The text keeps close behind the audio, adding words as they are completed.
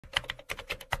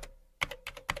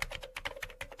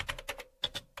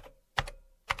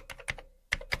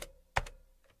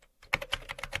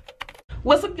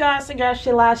What's up, guys? It's your girl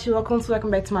Shaela. Welcome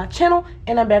back to my channel,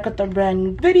 and I'm back with a brand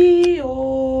new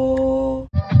video.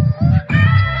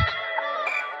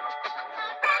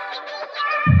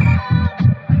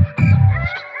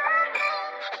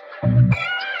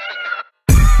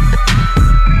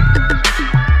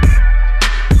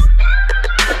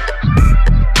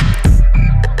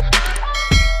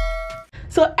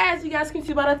 So as you guys can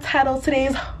see by the title,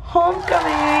 today's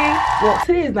homecoming. Well,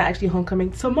 today is not actually homecoming.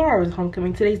 Tomorrow is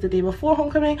homecoming. Today's the day before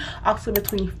homecoming, October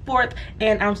 24th,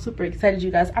 and I'm super excited,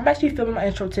 you guys. I'm actually filming my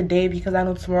intro today because I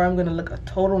know tomorrow I'm gonna look a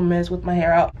total mess with my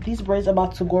hair out. These braids are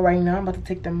about to go right now. I'm about to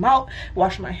take them out,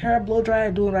 wash my hair, blow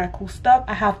dry, doing that cool stuff.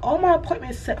 I have all my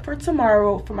appointments set for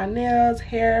tomorrow for my nails,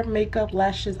 hair, makeup,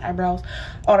 lashes, eyebrows,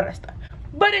 all of that stuff.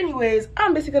 But anyways,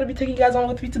 I'm basically gonna be taking you guys on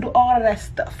with me to do all of that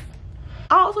stuff.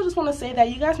 I also just want to say that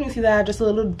you guys may see that I'm just a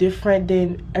little different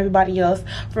than everybody else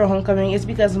for homecoming. It's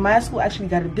because my school actually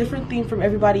got a different theme from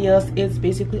everybody else. It's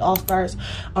basically All Stars,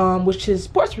 which is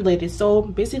sports related. So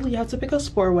basically you have to pick a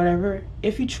sport or whatever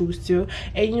if you choose to,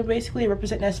 and you basically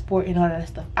represent that sport and all that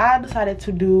stuff. I decided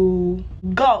to do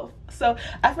golf. So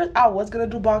at first I was gonna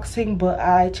do boxing, but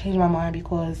I changed my mind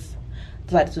because I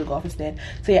decided to do golf instead.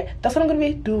 So yeah, that's what I'm gonna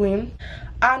be doing.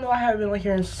 I know I haven't been on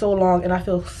here in so long and I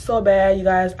feel so bad, you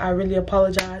guys. I really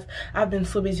apologize. I've been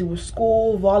so busy with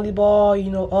school, volleyball, you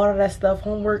know, all of that stuff,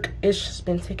 homework. It's just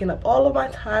been taking up all of my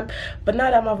time. But now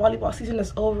that my volleyball season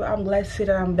is over, I'm glad to say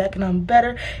that I'm back and I'm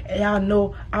better. And y'all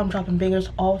know I'm dropping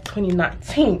bangers all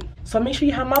 2019. So make sure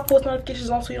you have my post notifications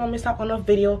on so you don't miss out on a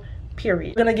video,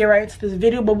 period. We're gonna get right into this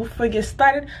video, but before we get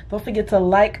started, don't forget to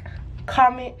like,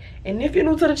 comment, and if you're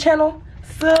new to the channel,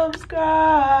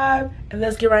 subscribe. And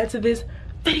let's get right into this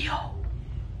video.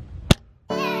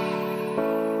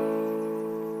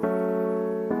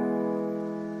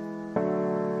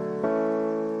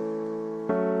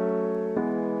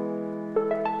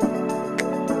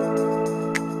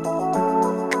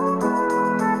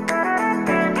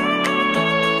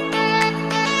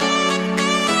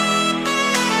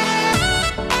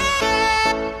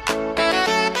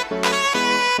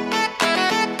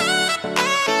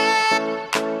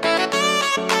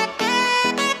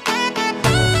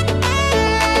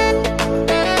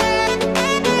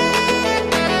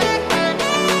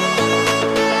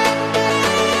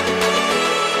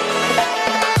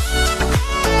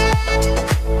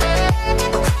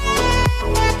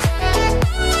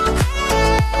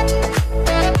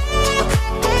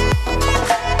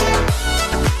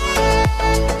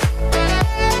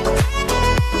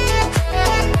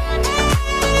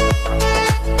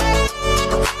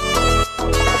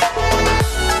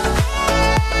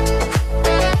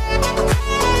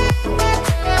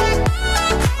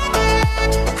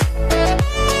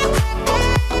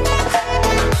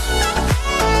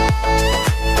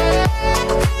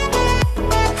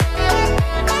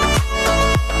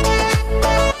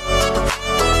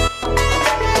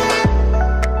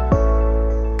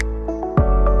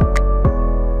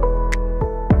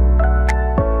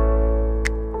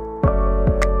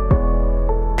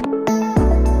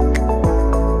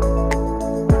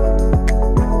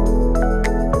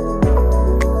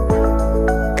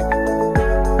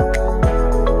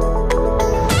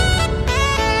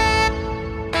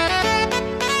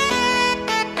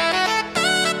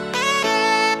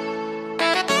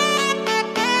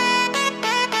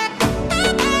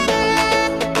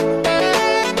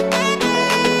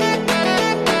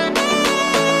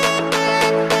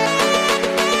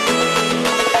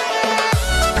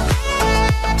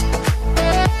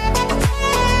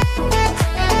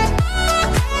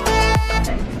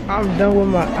 I'm done with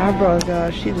my eyebrows,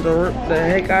 y'all. She just ripped the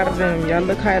heck out of them. Y'all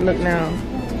look how I look now.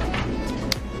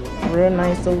 Real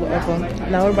nice or whatever.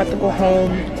 Now we're about to go home,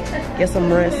 get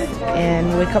some rest,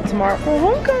 and wake up tomorrow for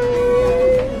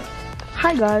homecoming.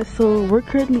 Hi guys, so we're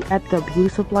currently at the beauty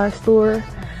supply store.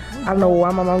 I don't know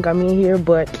why my mom got me in here,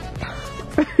 but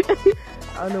I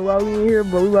don't know why we in here,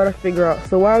 but we gotta figure out.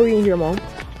 So why are we in here, Mom?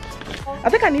 I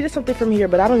think I needed something from here,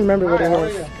 but I don't remember what it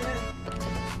was.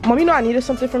 Mom, you know I needed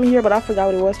something from here, but I forgot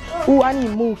what it was. Ooh, I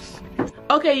need mousse.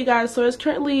 Okay, you guys, so it's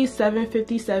currently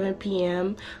 7:57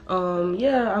 p.m.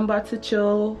 Yeah, I'm about to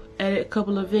chill, edit a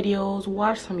couple of videos,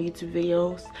 watch some YouTube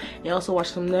videos, and also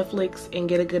watch some Netflix and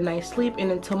get a good night's sleep.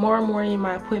 And then tomorrow morning,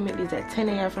 my appointment is at 10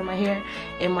 a.m. for my hair,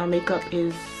 and my makeup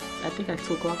is, I think, at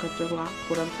 2 o'clock or 3 o'clock,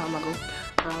 whatever time I go.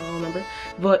 I don't remember.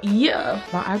 But yeah,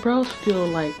 my eyebrows feel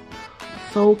like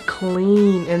so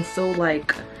clean and so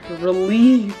like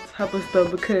relieved type of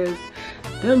stuff, because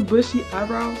them bushy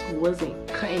eyebrows wasn't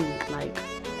cutting it, like.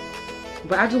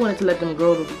 But I just wanted to let them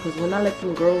grow though, because when I let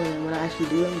them grow and when I actually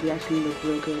do them, they actually look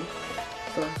real good.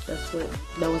 So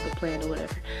that was the plan or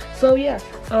whatever. So yeah,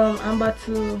 I'm about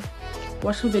to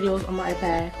watch some videos on my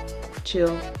iPad,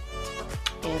 chill,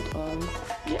 and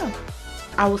yeah,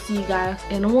 I will see you guys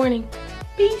in the morning.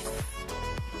 Peace.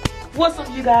 What's up,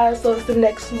 you guys? So it's the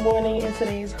next morning and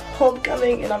today's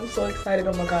homecoming and I'm so excited.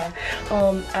 Oh my god.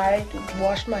 I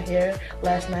washed my hair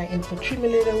last night and put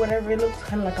treatment in it or whatever. It looks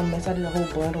kind of like a mess. I did a whole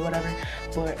bun or whatever,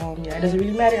 but yeah, it doesn't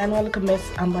really matter. I know I look a mess.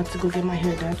 I'm about to go get my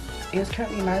hair done. It's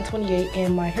currently 9:28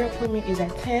 and my hair appointment is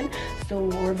at 10, so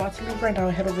we're about to leave right now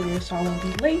and head over there so I won't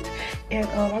be late. And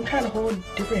I'm trying a whole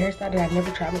different hairstyle that I've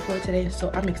never tried before today,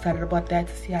 so I'm excited about that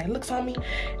to see how it looks on me.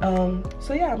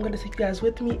 So yeah, I'm gonna take you guys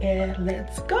with me and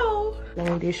let's go.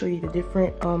 And they show you the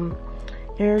different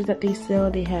hairs that they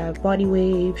sell. They have body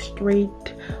wave, straight,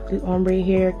 the ombre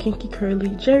hair, kinky curly,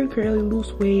 jerry curly,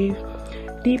 loose wave,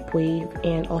 deep wave,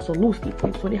 and also loose deep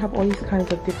wave. So they have all these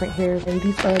kinds of different hairs, and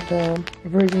these are the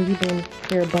Virgin Ribbon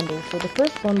hair bundles. So the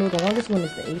first bundle, the longest one,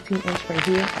 is the 18-inch right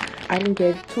here. I didn't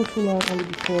get too long only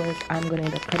because I'm gonna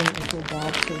end up cutting it into a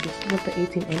bob. So this is what the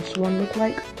 18-inch one look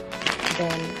like.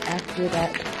 Then after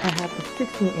that, I have the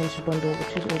 16-inch bundle,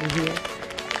 which is over here.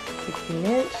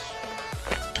 16-inch,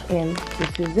 and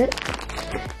this is it.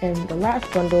 And the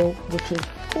last bundle, which is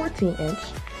 14-inch,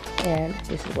 and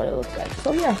this is what it looks like.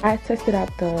 So yeah, I tested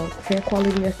out the hair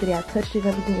quality yesterday. I touched it,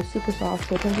 everything is super soft.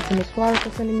 So thank you to Miss Flowers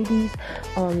for sending me these.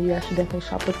 You guys should definitely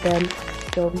shop with them.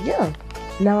 So yeah,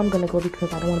 now I'm gonna go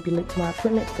because I don't want to be late to my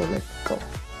appointment, so let's go.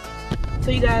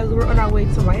 So you guys, we're on our way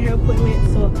to my hair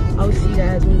appointment, so I'll see you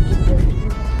guys when we get there.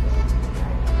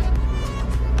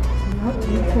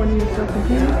 You recording yourself in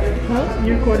pain? Huh?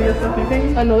 You recording yourself in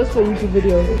pain? I know, it's for YouTube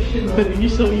video. But you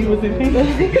show you was in pain?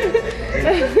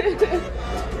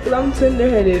 Cause I'm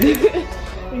tender-headed.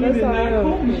 That's how I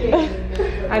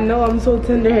am. I know, I'm so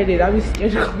tender-headed. I be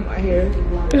scared to comb my hair.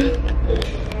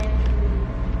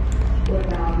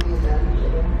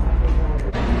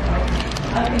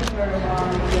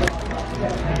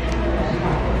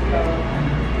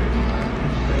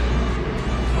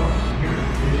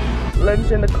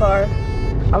 Lunch in the car.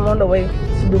 I'm on the way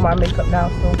to do my makeup now,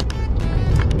 so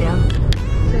yeah.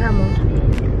 Say hi, Mom.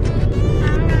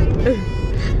 Hi.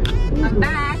 I'm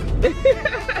back.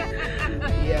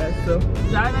 Yeah, so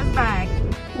Drive us back.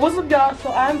 what's up, y'all?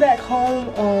 So I'm back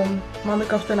home. My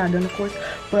makeup's still not done, of course,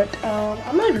 but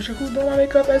I'm not even sure who's doing my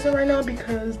makeup as of right now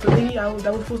because the lady that was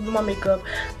supposed to do my makeup,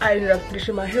 I ended up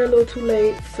finishing my hair a little too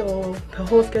late, so the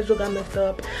whole schedule got messed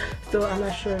up. So I'm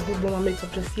not sure who's doing my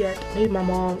makeup just yet. Maybe my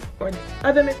mom or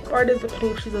other makeup artist,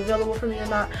 depending if she's available for me or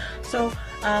not. So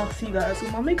I'll see you guys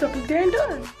when my makeup is there and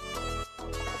done.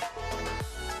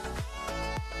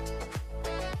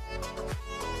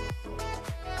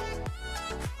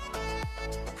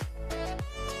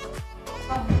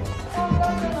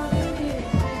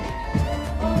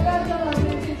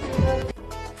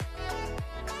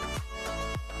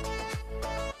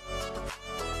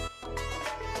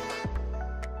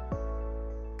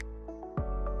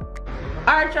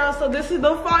 Alright, y'all, so this is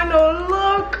the final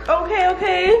look.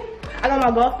 Okay. I got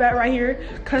my golf bat right here,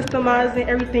 customizing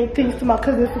everything. Thanks to my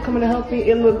cousins for coming to help me.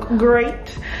 It looked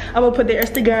great. I'm gonna put their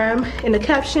Instagram in the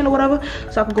caption or whatever,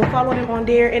 so I can go follow them on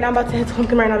there. And I'm about to head to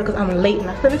homecoming right now because I'm late and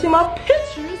I started seeing my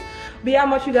pictures. But yeah,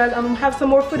 I'm with you guys. I'm gonna have some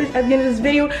more footage at the end of this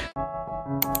video.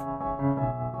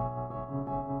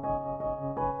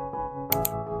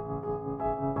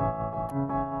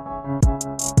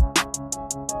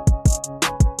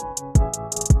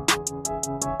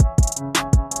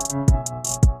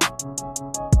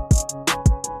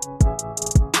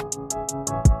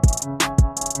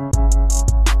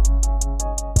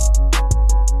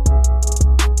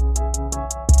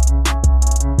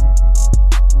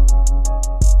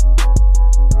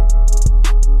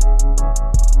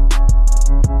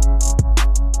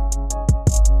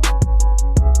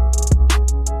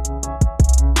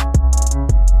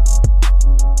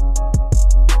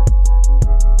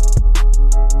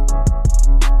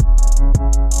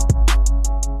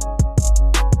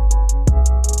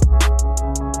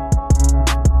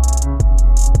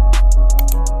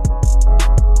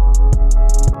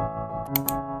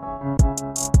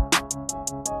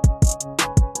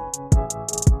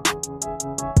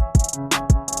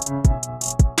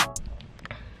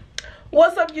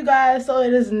 What's up, you guys? So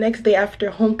it is the next day after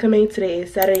homecoming. Today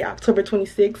is Saturday, October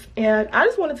 26th, and I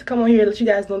just wanted to come on here and let you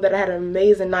guys know that I had an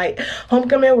amazing night.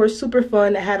 Homecoming was super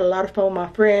fun. I had a lot of fun with my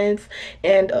friends,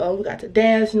 and we got to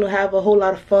dance, have a whole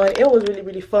lot of fun. It was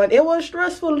really fun. It was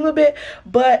stressful a little bit,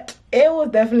 but it was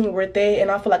definitely worth it, and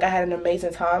I feel like I had an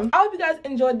amazing time. I hope you guys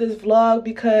enjoyed this vlog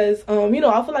because I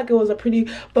feel like it was a pretty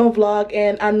fun vlog,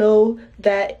 and I know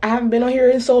that I haven't been on here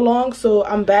in so long, so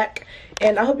I'm back.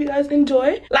 and I hope you guys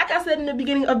enjoy. Like I said in the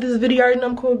beginning of this video, I already know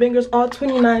I'm coming with bangers all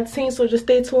 2019, so just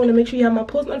stay tuned and make sure you have my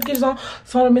post notifications on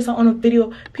so I don't miss out on a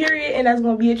video, period. And that's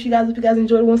gonna be it, you guys. If you guys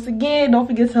enjoyed, once again, don't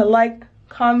forget to like,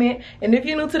 comment, and if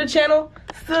you're new to the channel,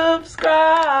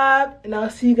 subscribe. And I'll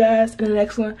see you guys in the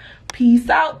next one. Peace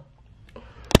out.